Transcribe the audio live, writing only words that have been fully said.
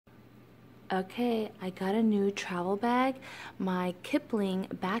Okay, I got a new travel bag, my Kipling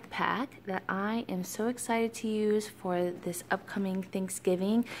backpack that I am so excited to use for this upcoming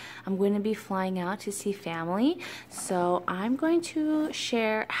Thanksgiving. I'm going to be flying out to see family, so I'm going to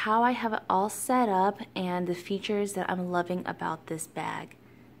share how I have it all set up and the features that I'm loving about this bag.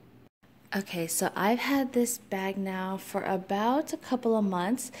 Okay, so I've had this bag now for about a couple of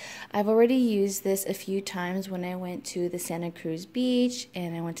months. I've already used this a few times when I went to the Santa Cruz Beach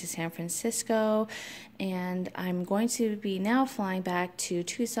and I went to San Francisco, and I'm going to be now flying back to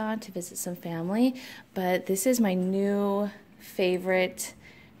Tucson to visit some family, but this is my new favorite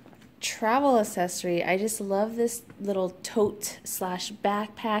travel accessory. I just love this little tote slash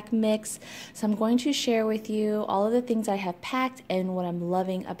backpack mix. So I'm going to share with you all of the things I have packed and what I'm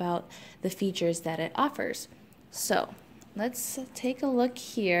loving about the features that it offers. So let's take a look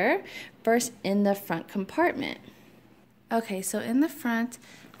here. First, in the front compartment. Okay, so in the front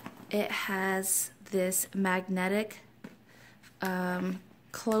it has this magnetic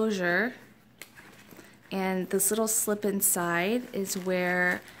closure, and this little slip inside is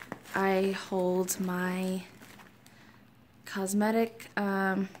where I hold my cosmetic,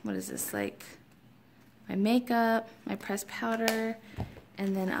 what is this, like my makeup, my pressed powder,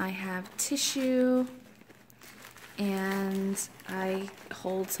 and then I have tissue, and I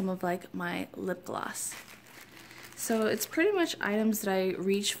hold some of like my lip gloss. So it's pretty much items that I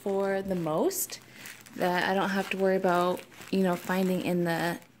reach for the most, that I don't have to worry about, you know, finding in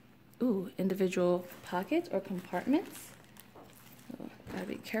the individual pockets or compartments. Gotta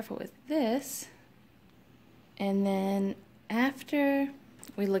be careful with this. And then after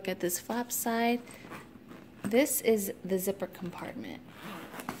we look at this flap side, this is the zipper compartment.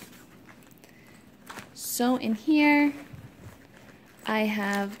 So in here I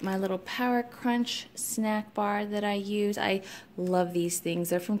have my little Power Crunch snack bar that I use. I love these things.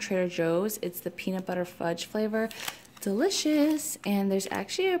 They're from Trader Joe's. It's the peanut butter fudge flavor. Delicious, and there's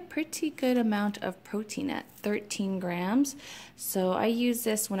actually a pretty good amount of protein at 13 grams. So I use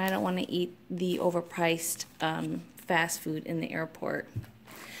this when I don't want to eat the overpriced fast food in the airport.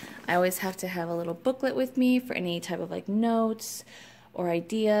 I always have to have a little booklet with me for any type of like notes or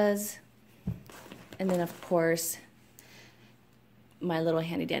ideas. And then of course my little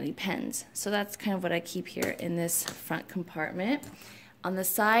handy dandy pens. So that's kind of what I keep here in this front compartment. On the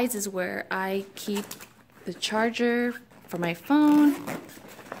sides is where I keep the charger for my phone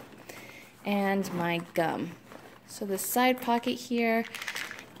and my gum. So the side pocket here,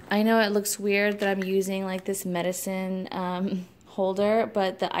 I know it looks weird that I'm using like this medicine holder,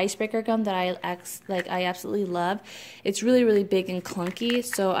 but the icebreaker gum that I absolutely love, it's really big and clunky,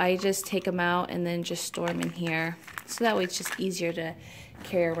 so I just take them out and then just store them in here, so that way it's just easier to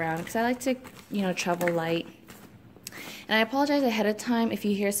carry around, because I like to, you know, travel light. And I apologize ahead of time if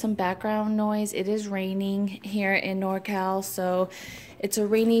you hear some background noise. It is raining here in NorCal, so it's a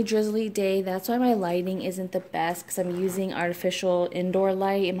rainy, drizzly day. That's why my lighting isn't the best, because I'm using artificial indoor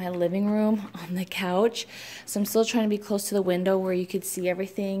light in my living room on the couch. So I'm still trying to be close to the window where you could see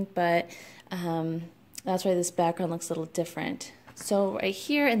everything, but that's why this background looks a little different. So right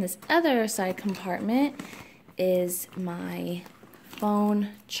here in this other side compartment is my phone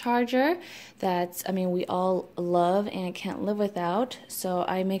charger that, I mean, we all love and can't live without. So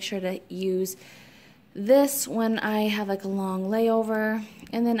I make sure to use this when I have like a long layover,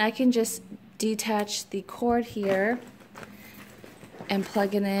 and then I can just detach the cord here and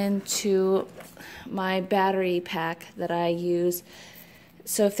plug it into my battery pack that I use.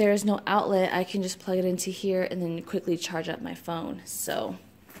 So if there is no outlet, I can just plug it into here and then quickly charge up my phone. So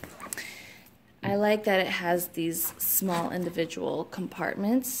I like that it has these small individual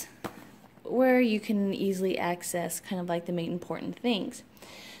compartments where you can easily access kind of like the main important things.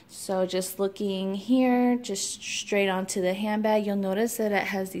 So just looking here, just straight onto the handbag, you'll notice that it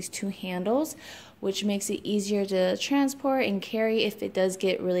has these two handles, which makes it easier to transport and carry if it does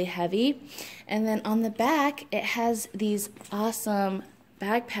get really heavy. And then on the back, it has these awesome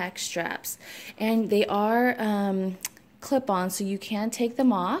backpack straps, and they are clip-on, so you can take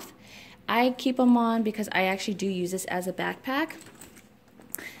them off. I keep them on because I actually do use this as a backpack,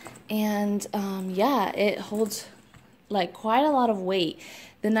 and yeah, it holds like quite a lot of weight.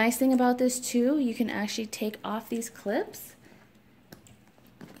 The nice thing about this too, you can actually take off these clips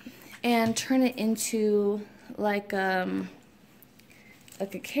and turn it into like a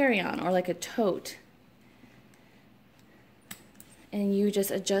carry-on or like a tote, and you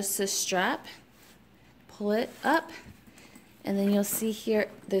just adjust the strap, pull it up, and then you'll see here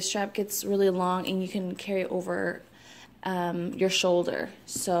the strap gets really long and you can carry over your shoulder.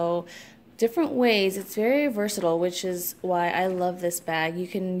 So different ways. It's very versatile, which is why I love this bag. You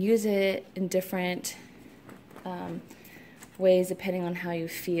can use it in different ways depending on how you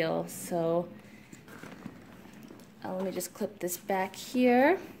feel. So let me just clip this back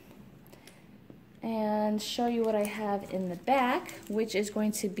here and show you what I have in the back, which is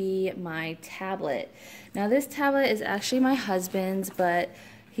going to be my tablet. Now this tablet is actually my husband's, but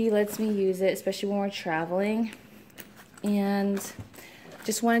he lets me use it, especially when we're traveling. And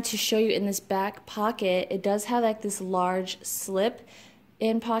just wanted to show you in this back pocket, it does have like this large slip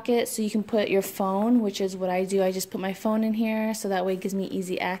in pocket, so you can put your phone, which is what I do. I just put my phone in here, so that way it gives me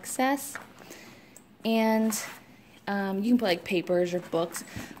easy access. And you can put like papers or books,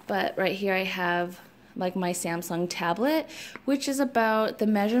 but right here I have like my Samsung tablet, which is about the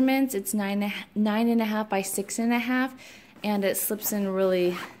measurements. It's 9.5 by 6.5, and it slips in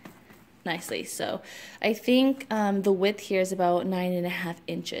really nicely. So I think the width here is about 9.5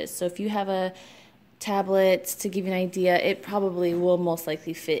 inches. So if you have a tablet, to give you an idea, it probably will most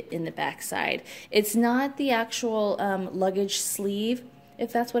likely fit in the back side. It's not the actual luggage sleeve,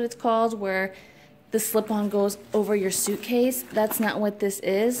 if that's what it's called, where the slip-on goes over your suitcase. That's not what this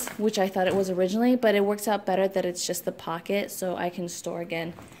is, which I thought it was originally, but it works out better that it's just the pocket, so I can store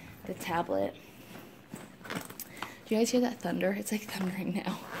again the tablet. Do you guys hear that thunder? It's like thundering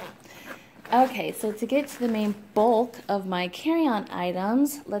now. Okay, so to get to the main bulk of my carry-on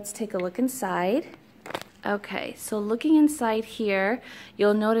items, let's take a look inside. Okay, so looking inside here,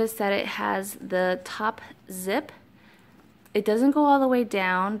 you'll notice that it has the top zip. It doesn't go all the way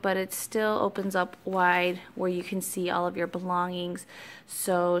down, but it still opens up wide where you can see all of your belongings.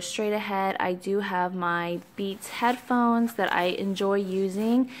 So straight ahead, I do have my Beats headphones that I enjoy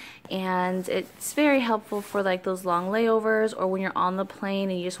using, and it's very helpful for like those long layovers, or when you're on the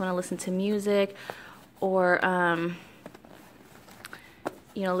plane and you just want to listen to music, or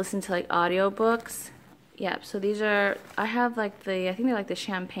you know, listen to like audiobooks. Yeah, so these are, I have like the, I think they're like the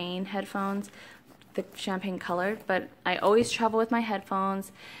champagne headphones, the champagne colored, but I always travel with my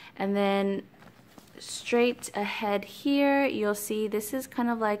headphones. And then straight ahead here, you'll see this is kind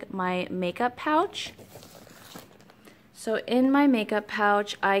of like my makeup pouch. So in my makeup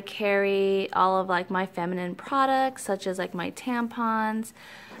pouch, I carry all of like my feminine products, such as like my tampons,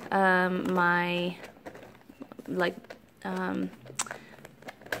 my like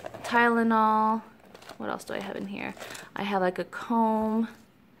Tylenol. What else do I have in here? I have like a comb,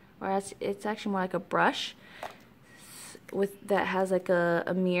 or it's actually more like a brush with that has like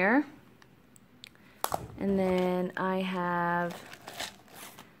a mirror. And then I have,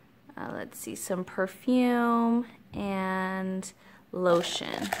 let's see, some perfume and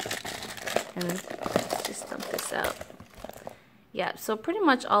lotion. And let's just dump this out. Yeah, so pretty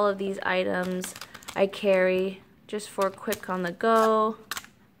much all of these items I carry just for quick on the go.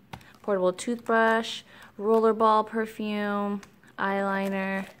 Portable toothbrush, rollerball perfume,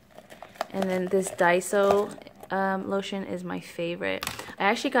 eyeliner, and then this Daiso lotion is my favorite. I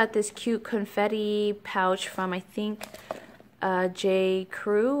actually got this cute confetti pouch from, I think, J.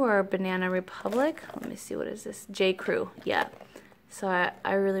 Crew or Banana Republic. Let me see, what is this? J. Crew, yeah. So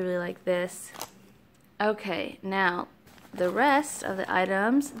I really, really like this. Okay, now the rest of the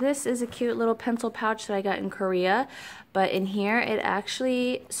items. This is a cute little pencil pouch that I got in Korea, but in here it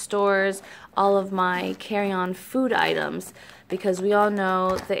actually stores all of my carry-on food items, because we all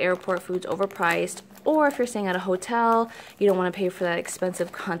know the airport food's overpriced, or if you're staying at a hotel, you don't want to pay for that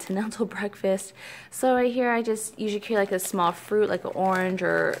expensive continental breakfast. So right here I just usually carry like a small fruit, like an orange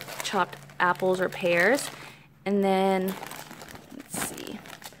or chopped apples or pears. And then, let's see,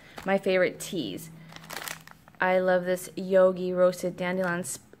 my favorite teas. I love this Yogi roasted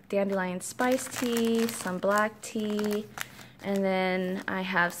dandelion spice tea, some black tea, and then I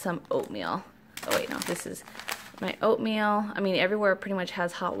have some oatmeal. Oh wait, no, this is my oatmeal. I mean, everywhere pretty much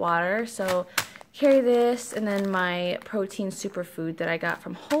has hot water, so carry this, and then my protein superfood that I got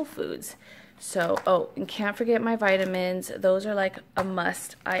from Whole Foods. So, oh, and can't forget my vitamins. Those are like a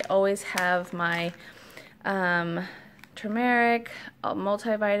must. I always have my turmeric,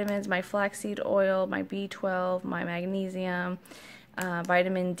 multivitamins, my flaxseed oil, my B12, my magnesium,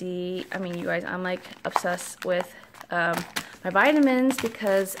 vitamin D. I mean, you guys, I'm like obsessed with my vitamins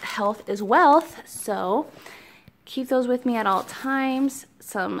because health is wealth. So keep those with me at all times.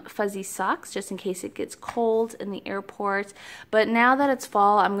 Some fuzzy socks just in case it gets cold in the airport. But now that it's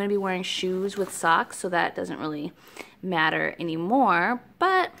fall, I'm going to be wearing shoes with socks, so that doesn't really matter anymore.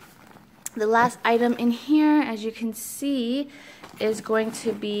 But the last item in here, as you can see, is going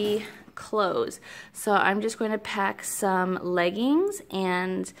to be clothes. So I'm just going to pack some leggings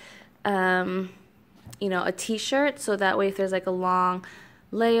and you know, a t-shirt, so that way if there's like a long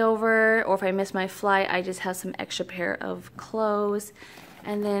layover, or if I miss my flight, I just have some extra pair of clothes.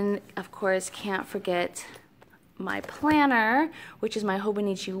 And then, of course, can't forget my planner, which is my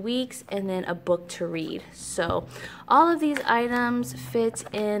Hobonichi Weeks, and then a book to read. So all of these items fit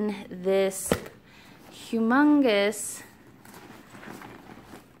in this humongous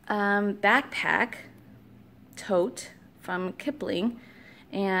backpack tote from Kipling,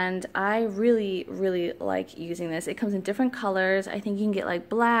 and I really like using this. It comes in different colors. I think you can get like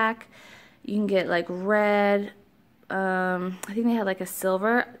black, you can get like red, I think they have like a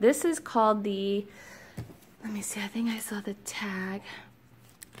silver. This is called the, let me see, I think I saw the tag.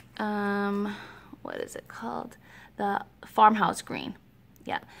 What is it called? The Farmhouse Green.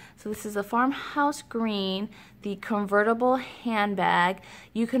 Yeah, so this is a Farmhouse Green, the convertible handbag.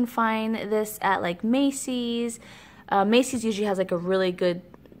 You can find this at like Macy's. Macy's usually has like a really good,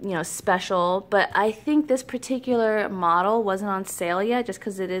 you know, special, but I think this particular model wasn't on sale yet just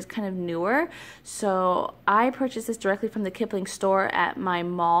because it is kind of newer. So I purchased this directly from the Kipling store at my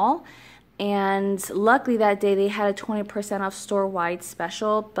mall. And luckily that day they had a 20% off store-wide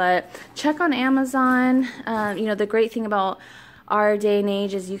special, but check on Amazon. You know, the great thing about our day and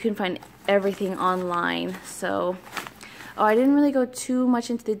age is you can find everything online. So, oh, I didn't really go too much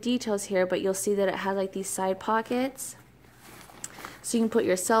into the details here, but you'll see that it has like these side pockets. So you can put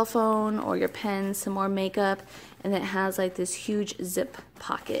your cell phone or your pen, some more makeup, and it has like this huge zip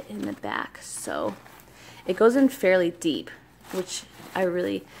pocket in the back. So it goes in fairly deep, which I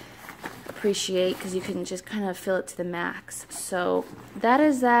really appreciate because you can just kind of fill it to the max. So that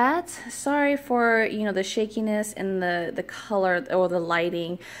is that. Sorry for, you know, the shakiness and the color or the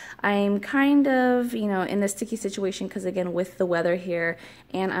lighting. I'm kind of, you know, in a sticky situation because, again, with the weather here,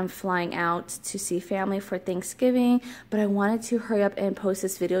 and I'm flying out to see family for Thanksgiving, but I wanted to hurry up and post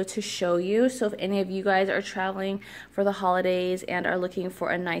this video to show you. So if any of you guys are traveling for the holidays and are looking for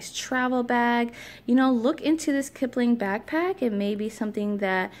a nice travel bag, you know, look into this Kipling backpack. It may be something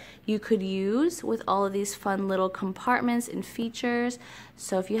that you could use with all of these fun little compartments and features.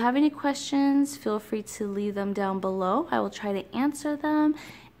 So if you have any questions, feel free to leave them down below. I will try to answer them.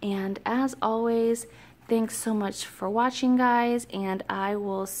 And as always, thanks so much for watching, guys, and I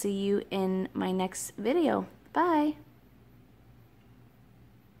will see you in my next video. Bye!